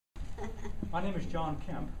My name is John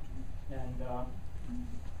Kemp, and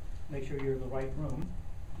make sure you're in the right room.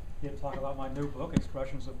 Here to talk about my new book,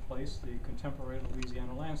 Expressions of Place, the Contemporary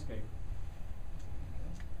Louisiana Landscape.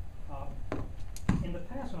 In the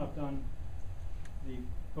past, when I've done the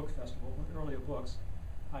book festival with earlier books,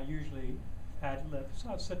 I usually ad-lib, so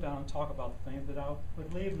I'd sit down and talk about the things that I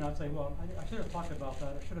would leave and I'd say, well, I should have talked about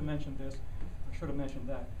that, I should have mentioned this, I should have mentioned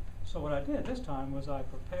that. So what I did this time was I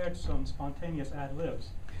prepared some spontaneous ad-libs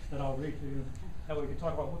that I'll read to you. That way we can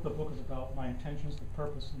talk about what the book is about, my intentions, the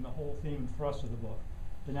purpose, and the whole theme and thrust of the book.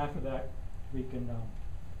 Then after that, we can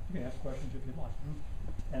you can ask questions if you'd like.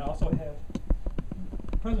 And I also have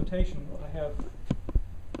presentation. I have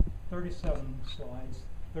 37 slides,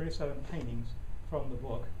 37 paintings from the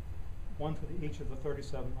book, one for each of the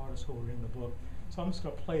 37 artists who are in the book. So I'm just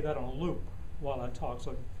going to play that on a loop while I talk,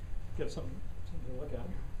 so get something to look at.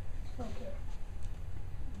 Okay.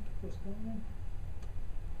 Get this going.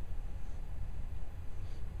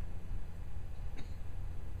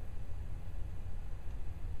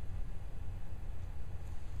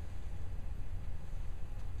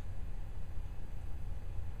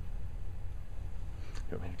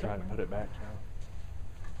 You want me to try to put it back, John?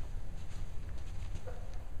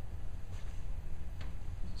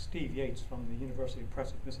 Steve Yates from the University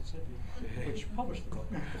Press of Mississippi, which published the book,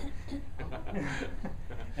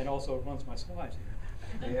 and also runs my slides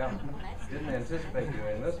here. Yeah, didn't anticipate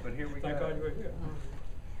doing this, but here we go. Thank God you were here.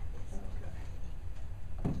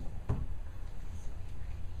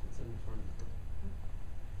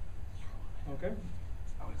 Okay.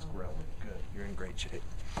 Oh, it's growing. Good. You're in great shape.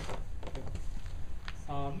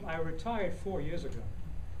 I retired 4 years ago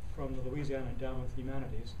from the Louisiana Endowment of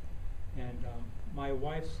Humanities, and my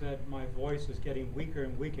wife said my voice is getting weaker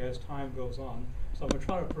and weaker as time goes on, so I'm going to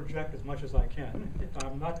try to project as much as I can. If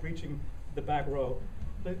I'm not reaching the back row,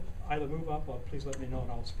 either move up or please let me know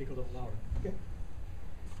and I'll speak a little louder.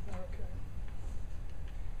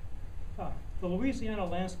 Okay. The Louisiana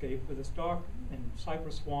landscape, with its dark and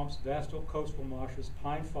cypress swamps, vast coastal marshes,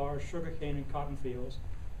 pine forests, sugarcane and cotton fields,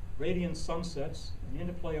 radiant sunsets, and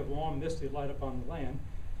interplay of warm, misty light upon the land,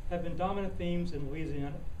 have been dominant themes in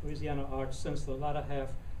Louisiana art since the latter half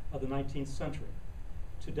of the 19th century.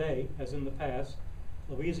 Today, as in the past,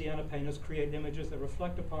 Louisiana painters create images that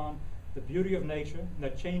reflect upon the beauty of nature and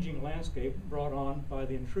that changing landscape brought on by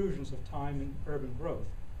the intrusions of time and urban growth.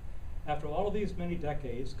 After all of these many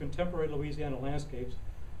decades, contemporary Louisiana landscapes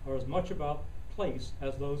are as much about place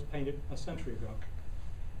as those painted a century ago.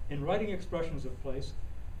 In writing Expressions of Place,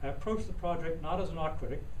 I approached the project not as an art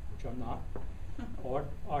critic, which I'm not, or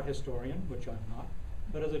art historian, which I'm not,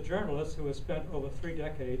 but as a journalist who has spent over 3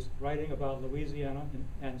 decades writing about Louisiana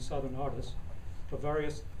and Southern artists for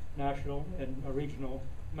various national and regional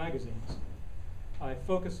magazines. I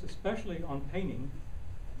focused especially on painting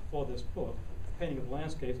for this book, painting of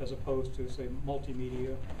landscapes as opposed to, say,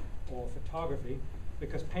 multimedia or photography,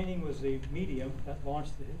 because painting was the medium that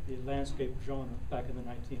launched the landscape genre back in the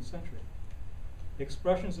 19th century.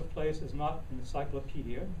 Expressions of Place is not an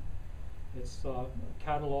encyclopedia. It's a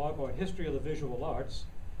catalog or a history of the visual arts,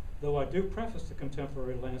 though I do preface the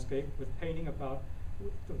contemporary landscape with paintings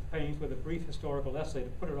with a brief historical essay to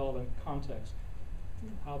put it all in context,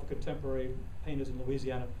 how the contemporary painters in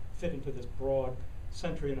Louisiana fit into this broad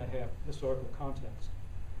century-and-a-half historical context.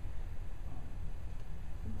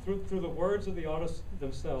 Through the words of the artists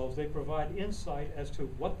themselves, they provide insight as to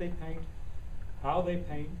what they paint, how they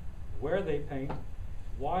paint, where they paint,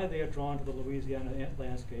 why they are drawn to the Louisiana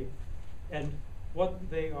landscape, and what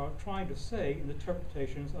they are trying to say in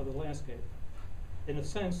interpretations of the landscape. In a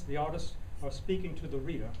sense, the artists are speaking to the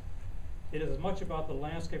reader. It is as much about the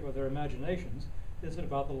landscape of their imaginations as it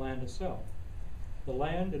about the land itself. The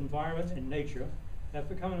land, environment, and nature have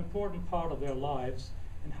become an important part of their lives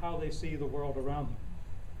and how they see the world around them.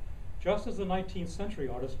 Just as the 19th century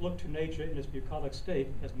artists looked to nature in its bucolic state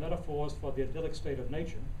as metaphors for the idyllic state of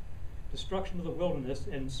nature, destruction of the wilderness,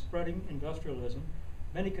 and spreading industrialism,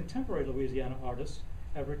 many contemporary Louisiana artists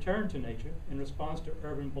have returned to nature in response to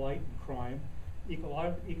urban blight and crime,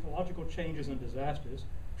 ecological changes and disasters,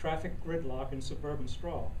 traffic gridlock, and suburban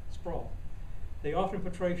sprawl. They often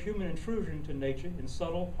portray human intrusion into nature in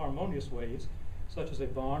subtle, harmonious ways, such as a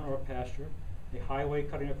barn or a pasture, a highway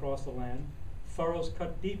cutting across the land, furrows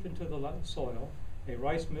cut deep into the soil, a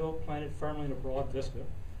rice mill planted firmly in a broad vista,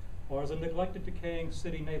 or as a neglected, decaying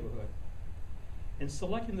city neighborhood. In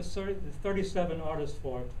selecting the 37 artists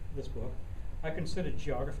for this book, I considered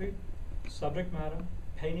geography, subject matter,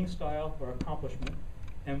 painting style or accomplishment,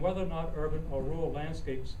 and whether or not urban or rural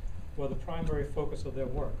landscapes were the primary focus of their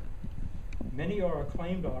work. Many are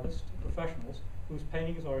acclaimed artists, professionals, whose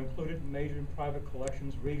paintings are included in major and private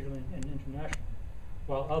collections regionally and internationally,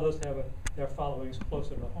 while others have their followings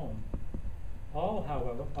closer to home. All,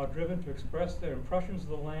 however, are driven to express their impressions of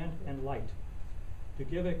the land and light. To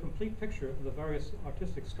give a complete picture of the various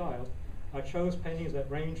artistic styles, I chose paintings that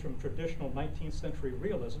range from traditional 19th century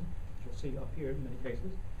realism, which you'll see up here in many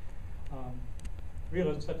cases,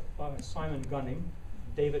 realism such by Simon Gunning,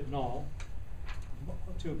 David Knoll,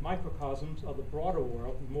 to microcosms of the broader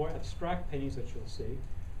world, more abstract paintings that you'll see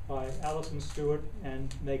by Alison Stewart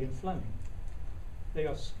and Megan Fleming.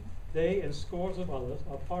 They and scores of others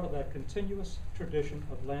are part of that continuous tradition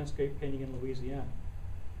of landscape painting in Louisiana.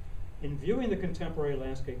 In viewing the contemporary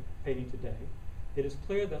landscape painting today, it is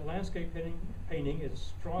clear that landscape painting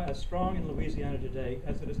is as strong in Louisiana today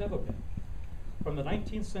as it has ever been. From the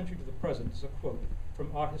 19th century to the present is a quote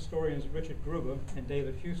from art historians Richard Gruber and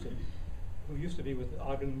David Houston, who used to be with the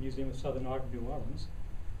Ogden Museum of Southern Art in New Orleans.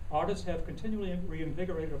 Artists have continually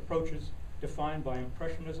reinvigorated approaches defined by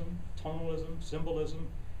impressionism, tonalism, symbolism,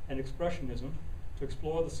 and expressionism to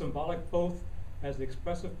explore the symbolic both as the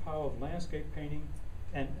expressive power of landscape painting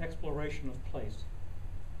and exploration of place.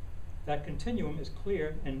 That continuum is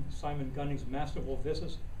clear in Simon Gunning's masterful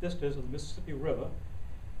vistas of the Mississippi River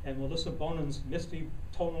and Melissa Bonin's misty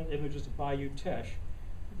tonal images of Bayou Teche,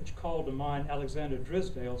 which called to mind Alexander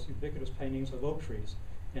Drysdale's ubiquitous paintings of oak trees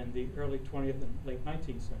in the early 20th and late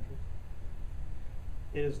 19th century.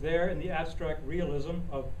 It is there in the abstract realism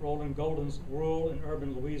of Roland Golden's rural and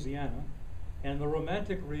urban Louisiana and the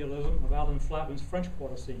romantic realism of Alan Flattman's French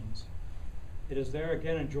Quarter scenes. It is there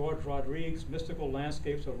again in George Rodrigues' mystical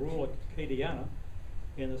landscapes of rural Acadiana,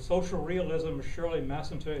 in the social realism of Shirley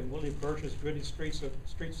Massenter and Willie Birch's gritty street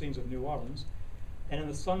scenes of New Orleans, and in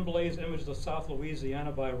the sun-blazed images of South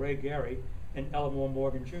Louisiana by Ray Gary and Elmore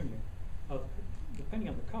Morgan Jr. Depending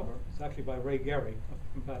on the cover, it's actually by Ray Gary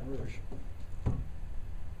from Baton Rouge.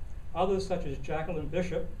 Others such as Jacqueline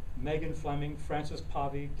Bishop, Megan Fleming, Frances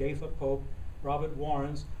Pavey, Gaither Pope, Robert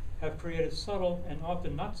Warrens have created subtle and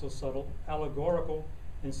often not so subtle allegorical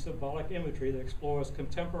and symbolic imagery that explores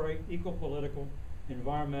contemporary eco-political,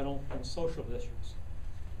 environmental, and social issues.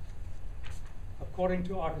 According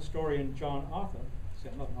to art historian John Arthur, see,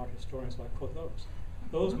 I'm not an art historian, so I quote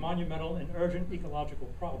those monumental and urgent ecological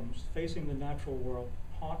problems facing the natural world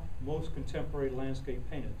haunt most contemporary landscape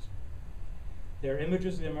painters. Their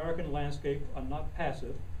images of the American landscape are not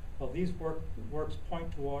passive, while these works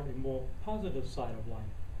point toward a more positive side of life.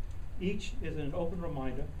 Each is an open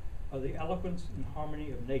reminder of the eloquence and harmony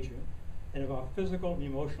of nature and of our physical and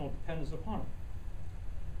emotional dependence upon it.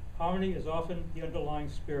 Harmony is often the underlying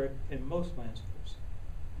spirit in most landscapes.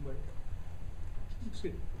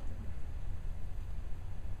 Excuse me.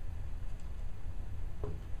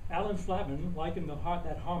 Alan Flattman likened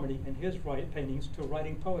that harmony in his paintings to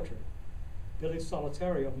writing poetry. Billy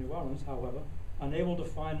Solitaire of New Orleans, however, unable to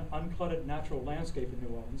find an uncluttered natural landscape in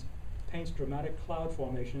New Orleans, paints dramatic cloud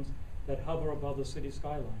formations that hover above the city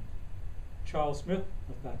skyline. Charles Smith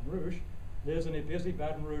of Baton Rouge lives in a busy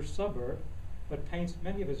Baton Rouge suburb, but paints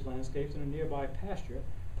many of his landscapes in a nearby pasture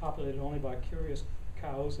populated only by curious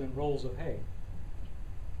cows and rolls of hay.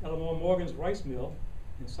 Elmore Morgan's rice mill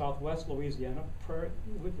in southwest Louisiana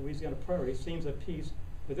Prairie seems at peace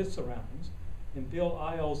with its surroundings, and Bill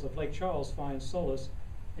Isles of Lake Charles finds solace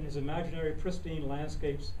in his imaginary pristine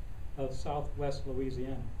landscapes of southwest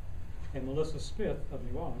Louisiana. And Melissa Smith of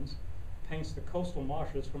New Orleans paints the coastal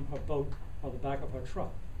marshes from her boat on the back of her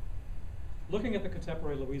truck. Looking at the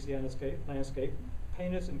contemporary Louisiana landscape,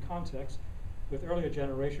 painters in context with earlier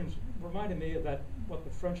generations reminded me of what the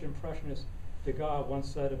French impressionist Degas once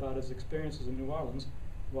said about his experiences in New Orleans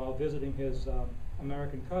while visiting his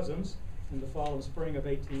American cousins in the fall and spring of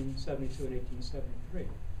 1872 and 1873.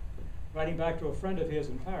 Writing back to a friend of his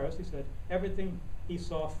in Paris, he said, everything he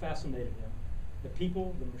saw fascinated him, the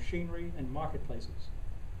people, the machinery, and marketplaces.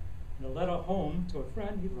 In a letter home to a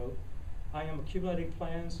friend, he wrote, I am accumulating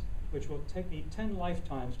plans which will take me 10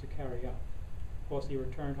 lifetimes to carry out. Of course, he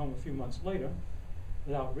returned home a few months later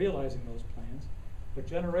without realizing those plans, but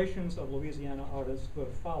generations of Louisiana artists who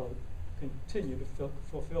have followed continue to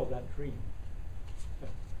fulfill that dream.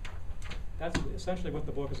 That's essentially what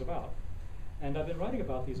the book is about. And I've been writing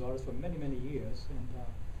about these artists for many, many years, and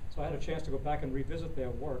so I had a chance to go back and revisit their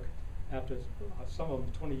work after some of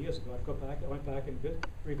them 20 years ago. I went back and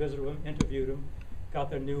revisited them, interviewed them, got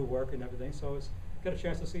their new work and everything, so it's got a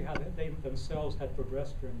chance to see how they themselves had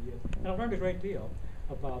progressed during the years. And I learned a great deal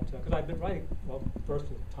about, because I've been writing, well, first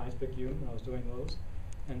with Times-Picayune when I was doing those,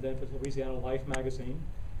 and then with Louisiana Life magazine,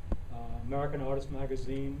 American Artist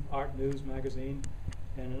magazine, Art News magazine,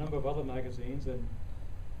 and a number of other magazines. And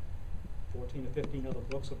 14 or 15 other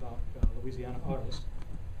books about Louisiana artists.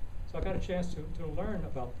 So I got a chance to learn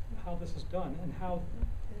about how this is done and how,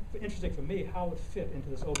 interesting for me, how it fit into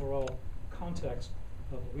this overall context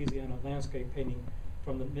of Louisiana landscape painting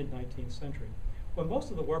from the mid-19th century. Well, most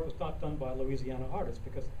of the work was not done by Louisiana artists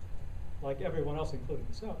because, like everyone else, including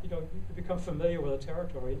myself, you become familiar with the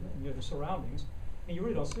territory and the surroundings, and you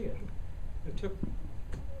really don't see it. It took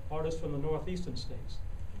artists from the northeastern states,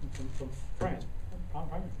 from France,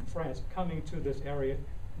 primarily from France, coming to this area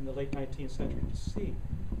in the late 19th century to see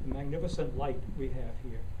the magnificent light we have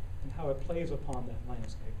here and how it plays upon that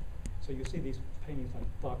landscape. So you see these paintings like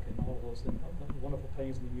Buck and all of those and the wonderful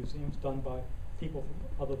paintings in the museums done by people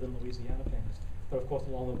from other than Louisiana painters. But of course,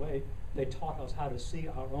 along the way, they taught us how to see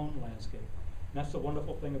our own landscape. And that's the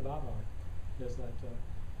wonderful thing about art, is that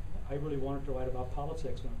I really wanted to write about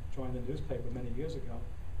politics when I joined the newspaper many years ago,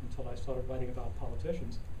 until I started writing about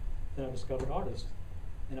politicians. Then I discovered artists.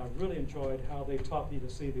 And I really enjoyed how they taught me to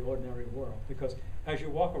see the ordinary world. Because as you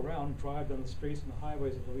walk around and drive down the streets and the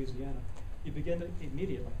highways of Louisiana, you begin to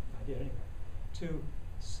immediately, I did anyway, to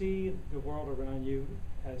see the world around you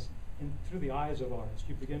as through the eyes of artists.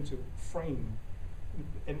 You begin to frame.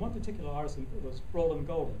 And one particular artist was Roland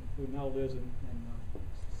Golden, who now lives in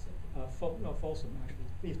Folsom,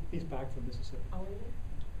 actually. He's back from Mississippi. Oh, really?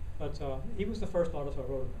 But he was the first artist I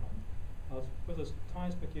wrote about. I was with the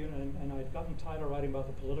Times-Picayune, and I'd gotten tired of writing about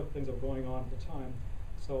the political things that were going on at the time.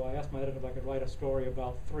 So I asked my editor if I could write a story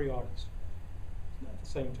about 3 artists at the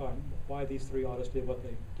same time, why these 3 artists did what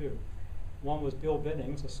they do. One was Bill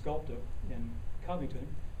Bennings, a sculptor in Covington,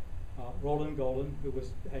 Roland Golden, who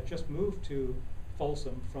had just moved to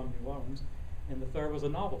Folsom from New Orleans, and the third was a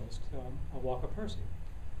novelist, Walker Percy.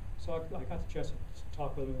 So I got the chance to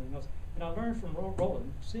talk with him and else. And I learned from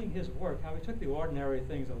Roland, seeing his work, how he took the ordinary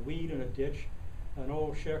things, a weed in a ditch, an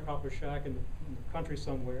old sharecropper shack in the country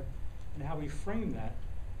somewhere, and how he framed that,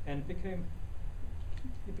 and it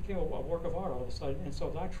became a work of art all of a sudden. And so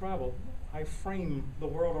as I traveled, I framed the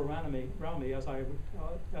world around me as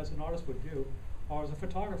as an artist would do, or as a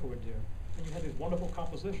photographer would do. And you had these wonderful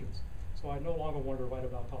compositions. So I no longer wanted to write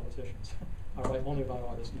about politicians. I write only about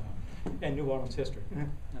artists now, and New Orleans history.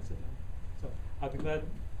 That's it. So I'd be glad.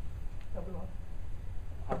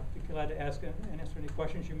 I'd be glad to ask and answer any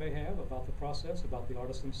questions you may have about the process, about the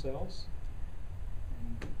artists themselves,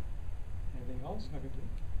 and anything else I could do.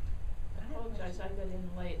 I apologize, I got in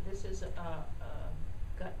late. This is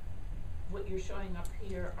got what you're showing up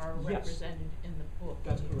here are Yes. represented in the book.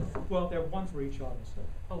 That's correct. Well, they're one for each artist.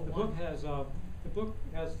 Oh, the one. book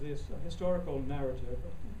has this historical narrative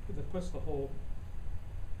that puts the whole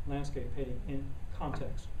landscape painting in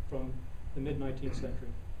context from the mid-19th century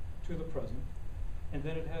to the present, and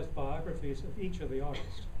then it has biographies of each of the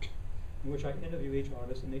artists, in which I interview each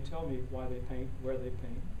artist, and they tell me why they paint, where they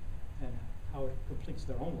paint, and how it completes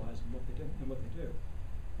their own lives and what they do.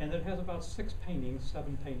 And it has about 7 paintings,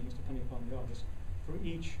 depending upon the artist, for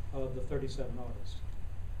each of the 37 artists.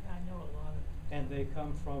 Yeah, I know a lot of them. And they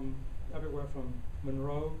come from everywhere from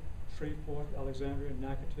Monroe, Shreveport, Alexandria,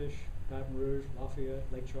 Natchitoches, Baton Rouge, Lafayette,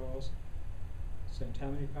 Lake Charles, St.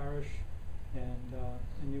 Tammany Parish, and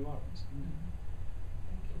New Orleans.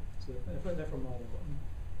 Thank you. So they're from all over.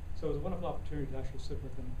 So it was a wonderful opportunity to actually sit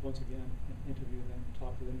with them once again and interview them, and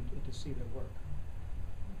talk to them, and to see their work.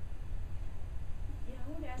 Yeah,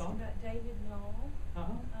 I want to ask Don? about David Knoll.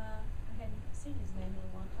 Uh-huh. I hadn't seen his name in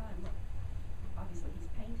a long time. But obviously,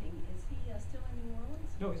 he's painting. Is he still in New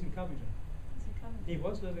Orleans? No, he's in Covington. Is he coming? He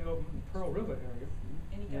was living over in the Pearl River area,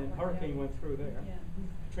 And he got and wiped hurricane out. went through there. Yeah.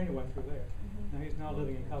 Katrina went through there. Mhm. Now he's now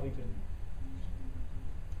living in Covington.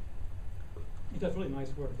 He does really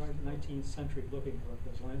nice work, right? 19th century looking work.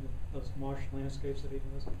 Those marsh landscapes that he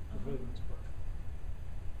does. Really nice work.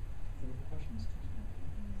 Any questions?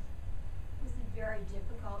 Was it very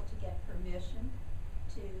difficult to get permission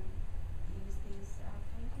to use these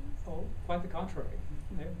paintings? Oh, quite the contrary.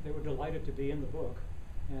 They were delighted to be in the book,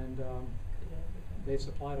 and they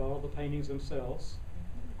supplied all of the paintings themselves,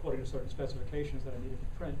 according to certain specifications that I needed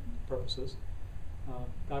for print purposes.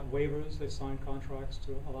 Got waivers, they signed contracts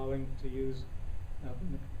to allowing to use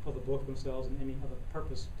for the book themselves and any other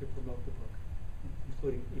purpose to promote the book,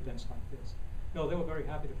 including events like this. No, they were very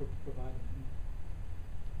happy to provide it.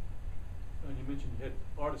 And you mentioned you had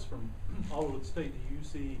artists from all over the state. Do you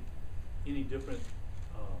see any different,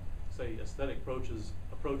 say, aesthetic approaches,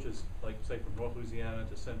 like say from North Louisiana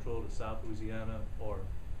to Central to South Louisiana, or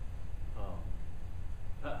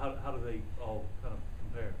how do they all kind of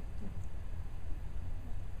compare?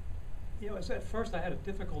 You know, at first I had a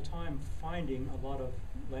difficult time finding a lot of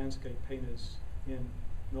landscape painters in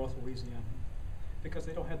North Louisiana. because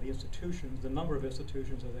they don't have the institutions, the number of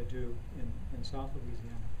institutions that they do in South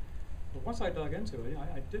Louisiana. But once I dug into it,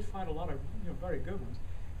 I did find a lot of very good ones.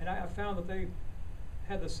 And I found that they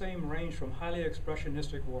had the same range from highly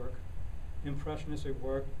expressionistic work, impressionistic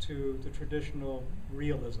work, to the traditional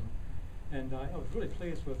realism. And I was really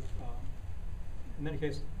pleased with, in many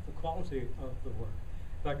cases, the quality of the work.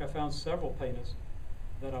 In fact, I found several painters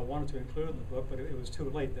that I wanted to include in the book, but it was too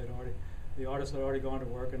late. The artists had already gone to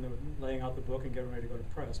work and they were laying out the book and getting ready to go to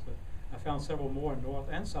press. But I found several more in North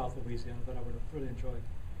and South Louisiana that I would have really enjoyed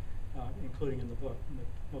including in the book. And it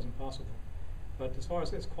wasn't possible. But as far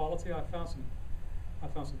as its quality, I found some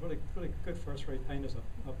really good first-rate painters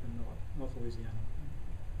up in North Louisiana,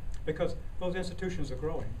 because those institutions are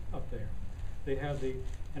growing up there. They have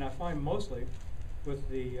and I find mostly with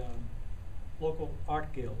the local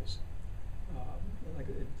art guilds, like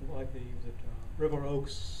the River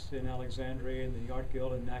Oaks in Alexandria and the Art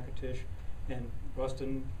Guild in Natchitoches and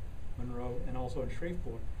Ruston, Monroe, and also in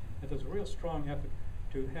Shreveport. And there's a real strong effort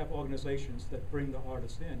to have organizations that bring the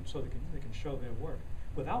artists in so they can show their work.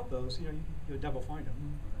 Without those, you'll never find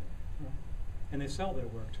them. Right. And they sell their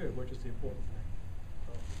work too, which is the important thing.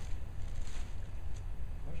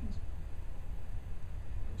 Questions?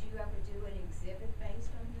 Would you ever do an exhibit based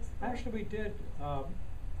on this book? Actually, we did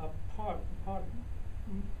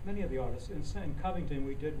many of the artists. In Covington,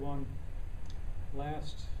 we did one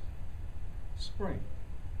last spring.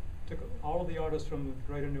 Took all of the artists from the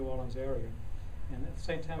greater New Orleans area, and at the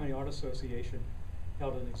St. Tammany Art Association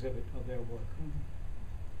held an exhibit of their work.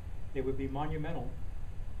 It would be monumental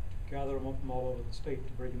to gather them from all over the state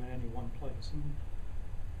to bring them in any one place.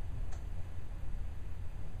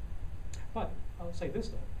 But I'll say this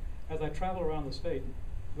though, as I travel around the state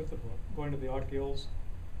with the book, going to the art guilds,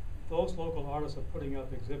 those local artists are putting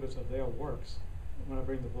up exhibits of their works when I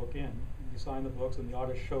bring the book in. We sign the books and the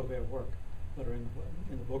artists show their work that are in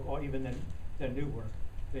the book, or even their new work.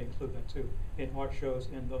 They include that too in art shows.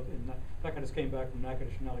 In fact, I just came back from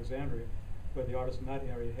Natchitoches and Alexandria, where the artists in that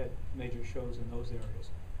area had major shows in those areas.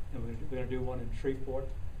 And we're going to do one in Shreveport,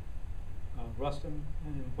 Ruston,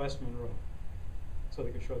 and in West Monroe, so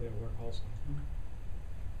they could show their work also.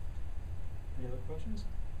 Any other questions?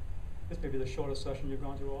 This may be the shortest session you've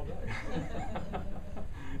gone through all day.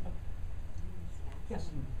 Yes.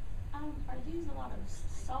 Are these a lot of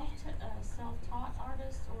self-taught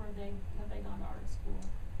artists, or have they gone to art school?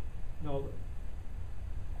 No,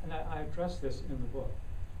 and I address this in the book.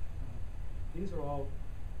 These are all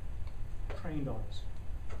trained artists.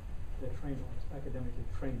 They're trained artists, academically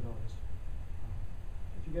trained artists.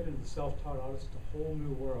 If you get into the self-taught artists, it's a whole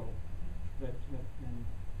new world. And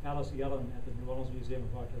Alice Yellen at the New Orleans Museum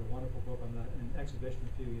of Art did a wonderful book on that in an exhibition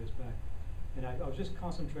a few years back. And I was just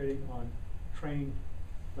concentrating on trained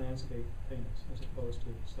landscape painters as opposed to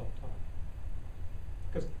self-taught.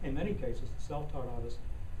 Because in many cases, the self-taught artists,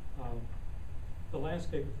 the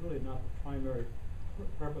landscape is really not the primary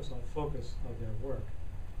purpose or focus of their work.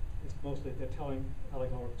 It's mostly they're telling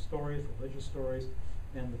allegorical stories, religious stories,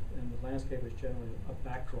 and the landscape is generally a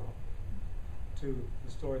backdrop to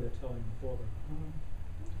the story they're telling in the foreground.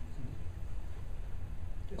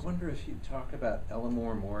 I wonder if you'd talk about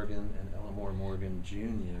Elmore Morgan and Elmore Morgan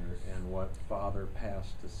Jr. and what father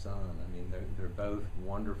passed to son. I mean, they're both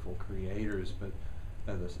wonderful creators, but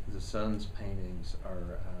the son's paintings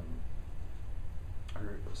are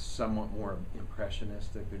somewhat more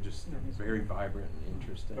impressionistic. They're just very vibrant and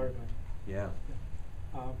interesting. Very vibrant. Yeah.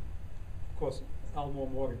 Of course, Elmore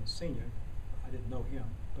Morgan Sr., I didn't know him,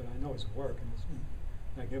 but I know his work and his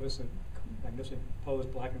magnificent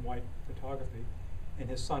posed black and white photography. And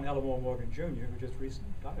his son, Elmore Morgan Jr., who just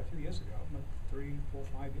recently died a few years ago, 3, 4,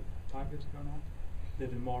 5 years ago now,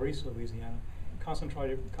 lived in Maurice, Louisiana,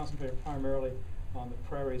 concentrated primarily on the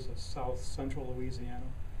prairies of south central Louisiana,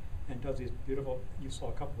 and does these beautiful, you saw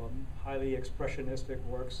a couple of them, highly expressionistic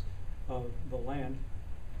works of the land.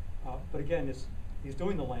 But again, he's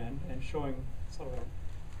doing the land and showing sort of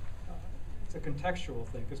it's a contextual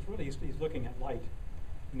thing, because really he's looking at light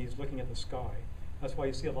and he's looking at the sky. That's why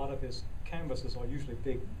you see a lot of his canvases are usually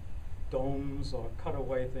big domes or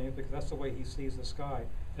cutaway things, because that's the way he sees the sky,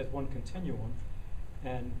 as one continuum,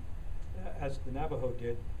 and as the Navajo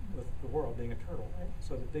did with the world being a turtle, right?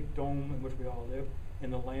 So the big dome in which we all live,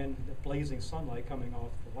 and the land, the blazing sunlight coming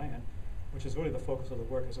off the land, which is really the focus of the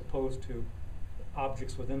work, as opposed to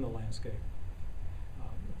objects within the landscape.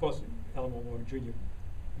 Of course, Elmore Morgan Jr.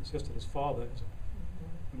 assisted his father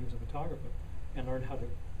when he was a photographer, and learned how to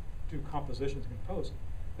do compositions and compose.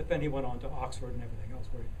 But then he went on to Oxford and everything else,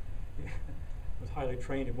 where he was highly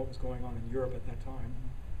trained in what was going on in Europe at that time.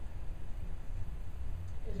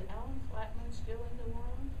 Is Alan Flatman still in New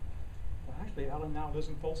Orleans? Actually, Alan now lives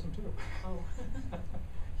in Folsom too. Oh.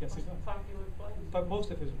 Yes, he does. Popular place. But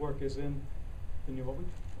most of his work is in the New Orleans.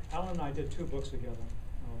 Alan and I did 2 books together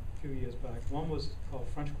a few years back. One was called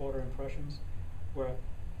French Quarter Impressions, where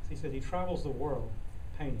he said he travels the world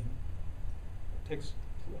painting, takes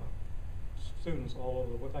students all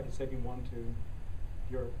over the world. I could take him one to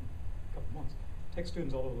Europe in a couple months. Takes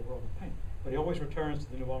students all over the world to paint. But he always returns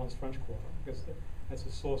to the New Orleans French Quarter because that's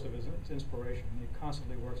the source of his inspiration. He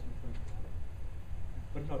constantly works in the French Quarter.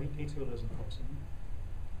 But no, he too lives in Folsom.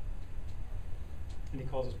 And he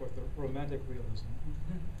calls his work the romantic realism,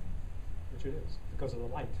 which it is, because of the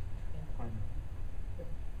light, primarily. Yeah.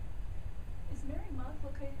 Is Mary Monk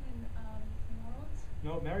located in New Orleans?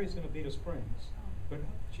 No, Mary's in Abita Springs, Oh. but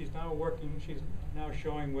she's now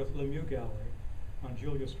showing with Lemieux Gallery on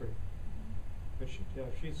Julia Street. Mhm. But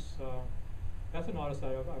that's an artist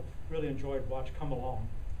that I've really enjoyed come along.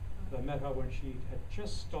 I met her when she had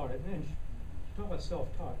just started, and she taught us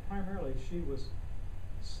self-taught. Primarily, she was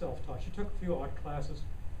self-taught. She took a few art classes,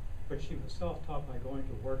 but she was self-taught by going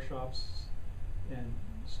to workshops and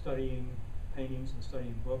studying paintings and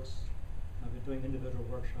studying books. I've been doing individual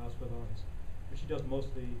workshops with artists. But she does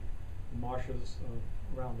mostly the marshes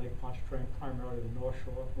around Lake Pontchartrain, primarily the North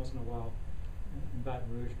Shore, once in a while in Baton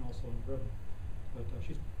Rouge and also in the river. But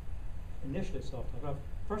she's initially self-taught.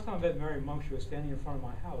 First time I met Mary Monk, she was standing in front of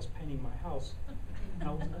my house, painting my house.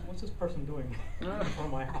 Now, what's this person doing in front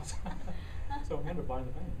of my house? So I ended up buying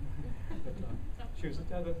the painting. But she was,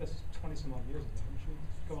 that's 20 some odd years ago. She's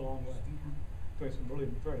come a long way. Doing some really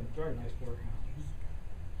very, very nice work now.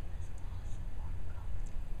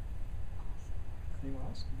 Anyone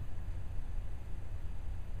else?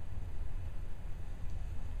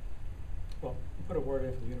 Well, we put a word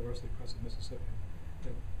in for the University Press of Mississippi.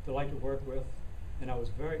 They're delighted to work with, and I was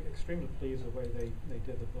extremely pleased the way they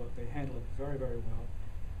did the book. They handled it very, very well.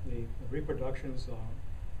 The reproductions are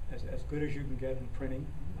as good as you can get in printing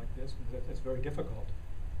like this, because that's very difficult.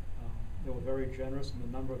 They were very generous in the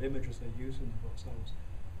number of images they used in the books. I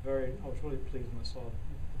was really pleased when I saw the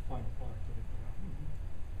final product that they put out.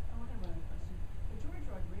 Oh, I have another question. The George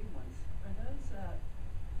Rodriguez ones, are those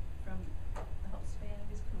from the whole span of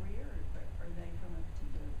his career, or are they from a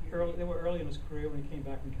particular period? They were early in his career when he came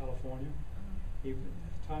back from California. At the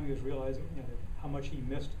time he was realizing how much he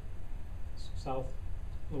missed South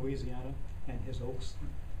Louisiana and his oaks.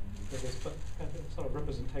 So this sort of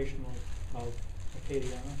representation of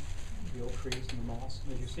Acadiana, the oak trees and the moss,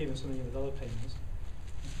 as you see in some of his other paintings.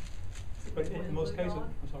 But in most cases,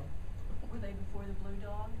 I'm sorry. Were they before the Blue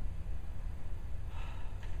Dog?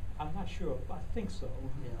 I'm not sure, but I think so.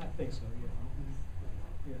 Yeah. I think so,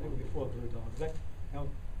 yeah, they were before Blue Dog.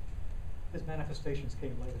 His manifestations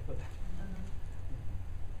came later, but.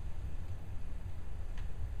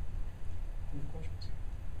 Any questions?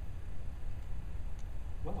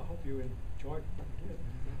 Well, I hope you enjoyed what you did.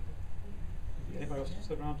 If anybody else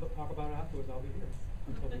sit around to talk about it afterwards, I'll be here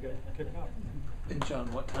until we get kicked out. And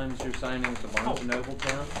John, what time's your signing at the Barnes and Noble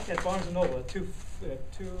town? At Barnes and Noble at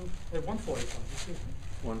 1:45, excuse me.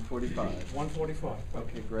 1:45. 1:45.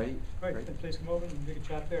 Okay, great. Great, and please come over and we can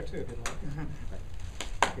chat there too if you'd like.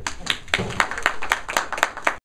 Thank you.